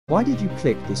Why did you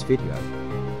click this video?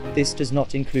 This does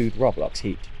not include Roblox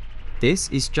heat. This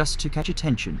is just to catch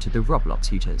attention to the Roblox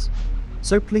heaters.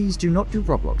 So please do not do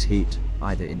Roblox heat,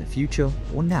 either in the future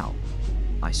or now.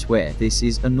 I swear this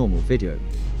is a normal video,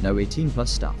 no 18+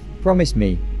 stuff. Promise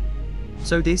me.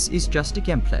 So this is just a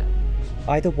gameplay.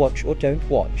 Either watch or don't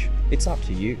watch, it's up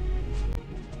to you.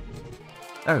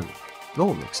 Oh,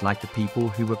 lol, looks like the people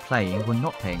who were playing were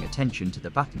not paying attention to the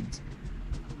buttons.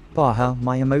 Baha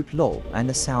my emote lol and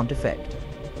the sound effect.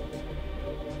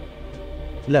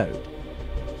 Load.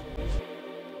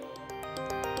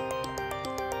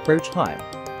 Approach high.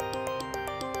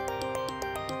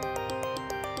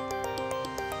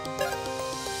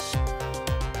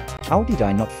 How did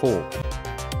I not fall?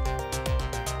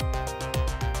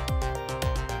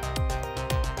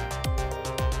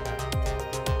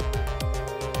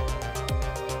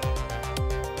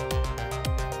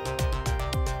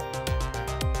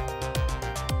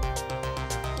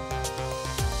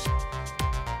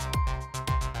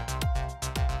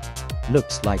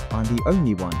 Looks like I'm the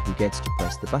only one who gets to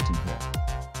press the button here.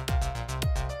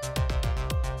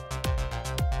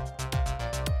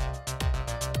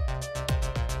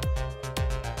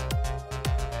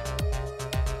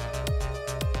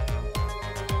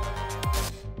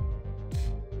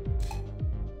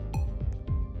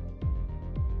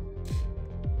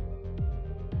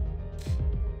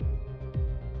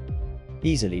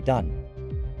 Easily done.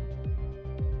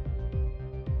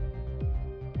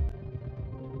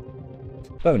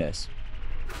 Bonus.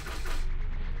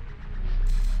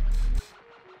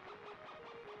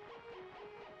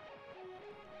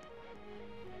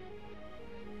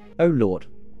 Oh lord,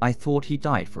 I thought he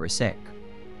died for a sec.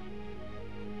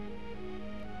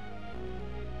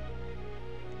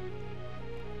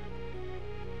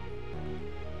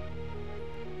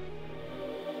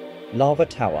 Lava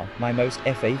Tower, my most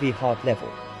FAV hard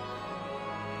level.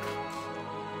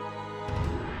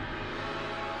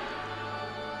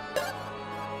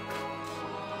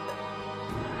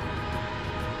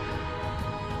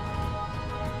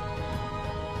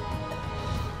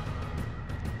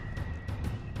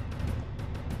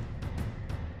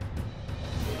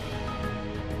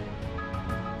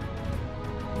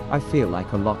 I feel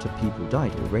like a lot of people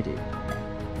died already.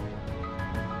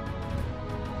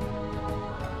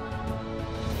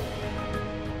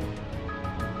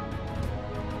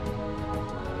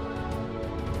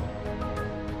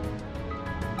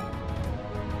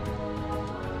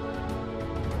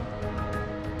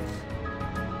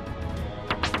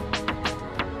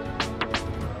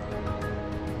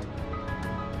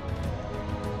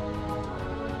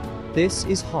 This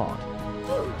is hard.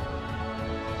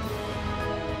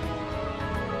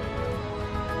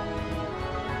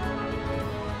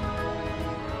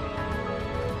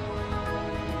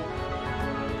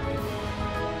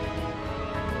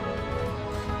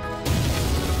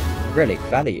 Relic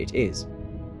Valley it is.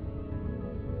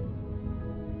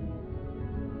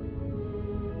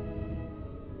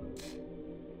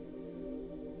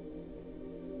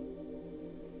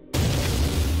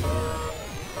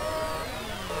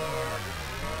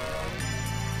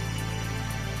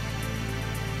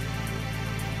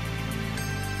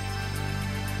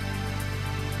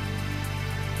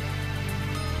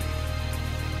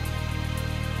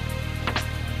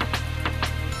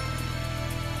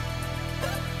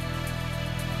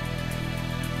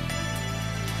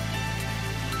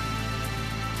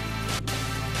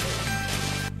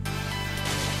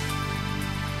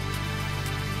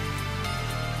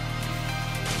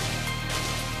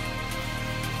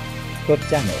 God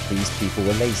damn it, these people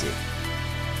were lazy.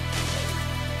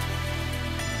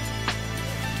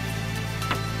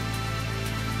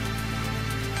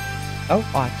 Oh,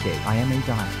 okay, I am a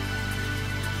die.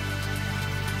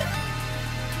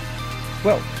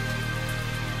 Well.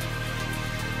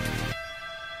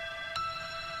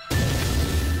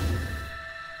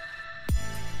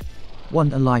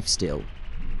 One alive still.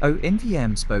 Oh,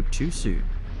 NVM spoke too soon.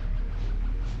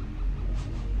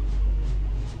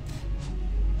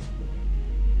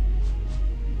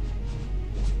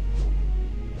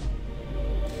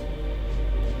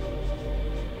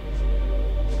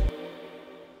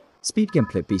 Speed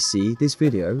gameplay BC, this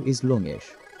video is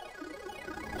longish.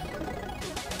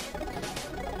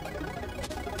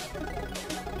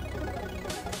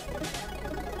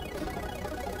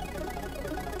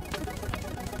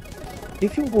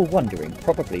 If you were wondering,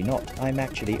 probably not, I'm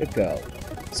actually a girl.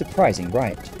 Surprising,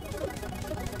 right?